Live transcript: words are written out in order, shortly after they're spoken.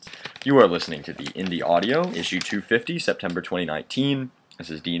You are listening to the Indie Audio, issue 250, September 2019.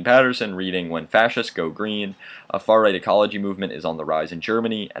 This is Dean Patterson reading When Fascists Go Green, a far-right ecology movement is on the rise in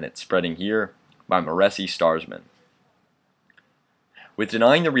Germany, and it's spreading here, by Maressi Starsman. With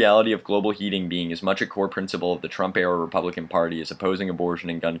denying the reality of global heating being as much a core principle of the Trump-era Republican Party as opposing abortion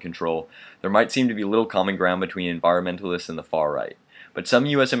and gun control, there might seem to be little common ground between environmentalists and the far right. But some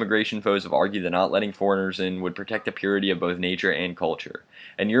U.S. immigration foes have argued that not letting foreigners in would protect the purity of both nature and culture.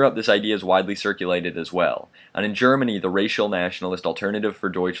 In Europe, this idea is widely circulated as well. And in Germany, the racial nationalist Alternative for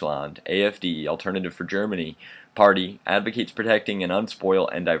Deutschland, AfD, Alternative for Germany, party advocates protecting an unspoiled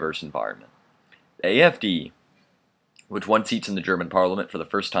and diverse environment. The AfD, which won seats in the German parliament for the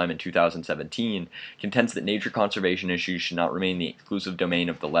first time in 2017, contends that nature conservation issues should not remain the exclusive domain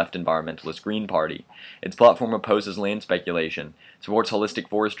of the left environmentalist Green Party. Its platform opposes land speculation, supports holistic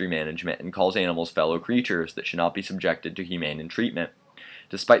forestry management, and calls animals fellow creatures that should not be subjected to humane treatment.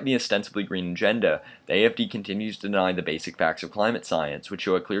 Despite the ostensibly green agenda, the AfD continues to deny the basic facts of climate science, which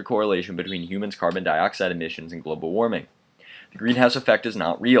show a clear correlation between humans' carbon dioxide emissions and global warming. The greenhouse effect is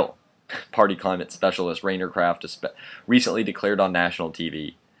not real. Party climate specialist Rainer Kraft recently declared on national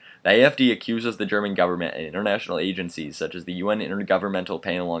TV. The AfD accuses the German government and international agencies such as the UN Intergovernmental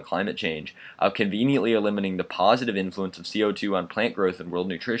Panel on Climate Change of conveniently eliminating the positive influence of CO2 on plant growth and world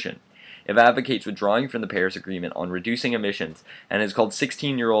nutrition. It advocates withdrawing from the Paris Agreement on reducing emissions and has called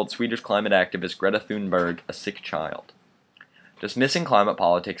 16-year-old Swedish climate activist Greta Thunberg a sick child. Dismissing climate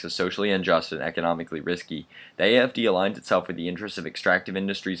politics as socially unjust and economically risky, the AfD aligns itself with the interests of extractive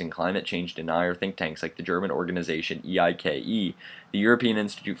industries and climate change denier think tanks like the German organization EIKE, the European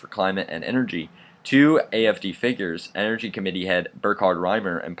Institute for Climate and Energy. Two AfD figures, Energy Committee head Burkhard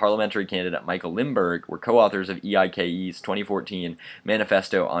Reimer and parliamentary candidate Michael Limburg, were co-authors of EIKE's 2014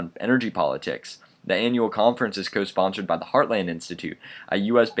 Manifesto on Energy Politics. The annual conference is co-sponsored by the Heartland Institute, a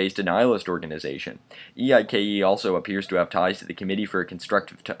U.S.-based denialist organization. EIKE also appears to have ties to the Committee for a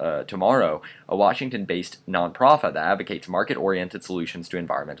Constructive Tomorrow, a Washington-based nonprofit that advocates market-oriented solutions to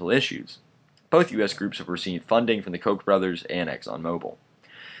environmental issues. Both U.S. groups have received funding from the Koch brothers and ExxonMobil.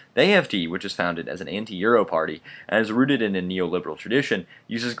 The AfD, which is founded as an anti-Euro party and is rooted in a neoliberal tradition,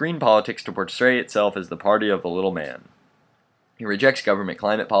 uses green politics to portray itself as the party of the little man. He rejects government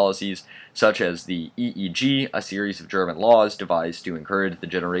climate policies, such as the EEG, a series of German laws devised to encourage the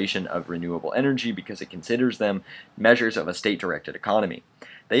generation of renewable energy because it considers them measures of a state-directed economy.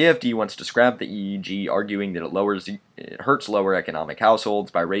 The AfD wants to scrap the EEG, arguing that it hurts lower economic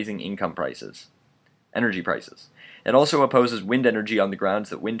households by raising energy prices. It also opposes wind energy on the grounds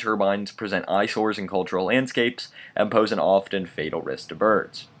that wind turbines present eyesores in cultural landscapes and pose an often fatal risk to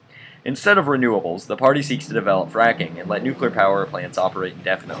birds. Instead of renewables, the party seeks to develop fracking and let nuclear power plants operate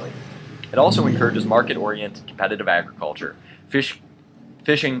indefinitely. It also encourages market-oriented competitive agriculture,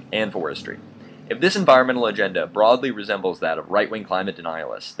 fishing, and forestry. If this environmental agenda broadly resembles that of right-wing climate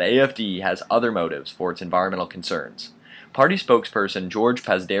denialists, the AfD has other motives for its environmental concerns. Party spokesperson George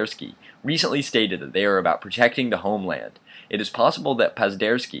Pazderski recently stated that they are about protecting the homeland. It is possible that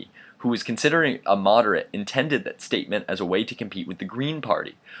Pazderski, who was considering a moderate, intended that statement as a way to compete with the Green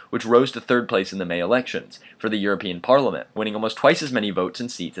Party, which rose to third place in the May elections for the European Parliament, winning almost twice as many votes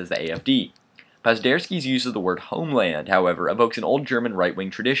and seats as the AfD. Pazderski's use of the word homeland, however, evokes an old German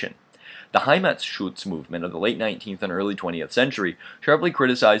right-wing tradition. The Heimatschutz movement of the late 19th and early 20th century sharply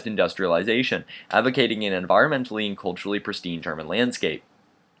criticized industrialization, advocating an environmentally and culturally pristine German landscape.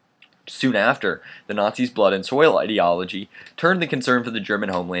 Soon after, the Nazis' blood and soil ideology turned the concern for the German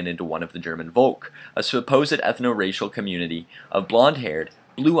homeland into one of the German Volk, a supposed ethno-racial community of blonde-haired,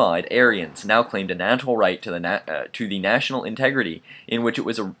 blue-eyed Aryans now claimed a natural right to the national integrity in which it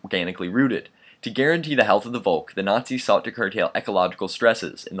was organically rooted. To guarantee the health of the Volk, the Nazis sought to curtail ecological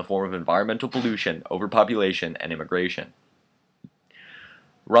stresses in the form of environmental pollution, overpopulation, and immigration.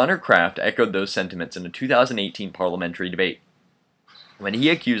 Rainer Kraft echoed those sentiments in a 2018 parliamentary debate, when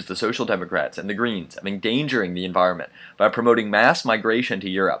he accused the Social Democrats and the Greens of endangering the environment by promoting mass migration to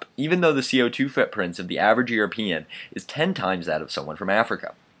Europe, even though the CO2 footprints of the average European is 10 times that of someone from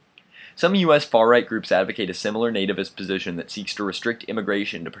Africa. Some U.S. far-right groups advocate a similar nativist position that seeks to restrict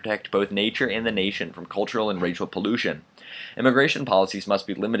immigration to protect both nature and the nation from cultural and racial pollution. Immigration policies must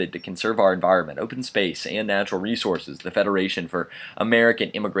be limited to conserve our environment, open space, and natural resources, the Federation for American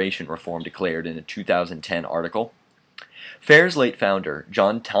Immigration Reform declared in a 2010 article. FAIR's late founder,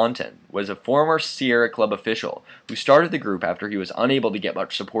 John Taunton, was a former Sierra Club official who started the group after he was unable to get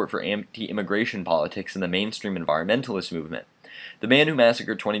much support for anti-immigration politics in the mainstream environmentalist movement. The man who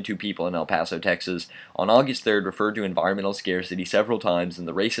massacred 22 people in El Paso, Texas, on August 3rd referred to environmental scarcity several times in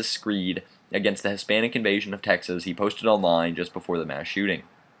the racist screed against the Hispanic invasion of Texas he posted online just before the mass shooting.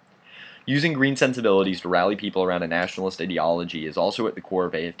 Using green sensibilities to rally people around a nationalist ideology is also at the core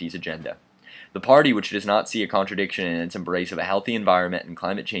of AFD's agenda. The party, which does not see a contradiction in its embrace of a healthy environment and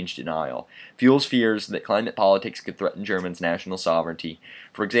climate change denial, fuels fears that climate politics could threaten Germany's national sovereignty.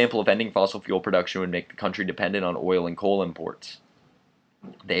 For example, if ending fossil fuel production would make the country dependent on oil and coal imports.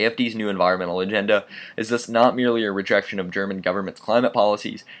 The AFD's new environmental agenda is thus not merely a rejection of German government's climate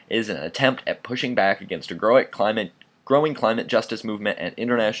policies, it is an attempt at pushing back against a growing climate justice movement and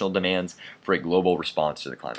international demands for a global response to the climate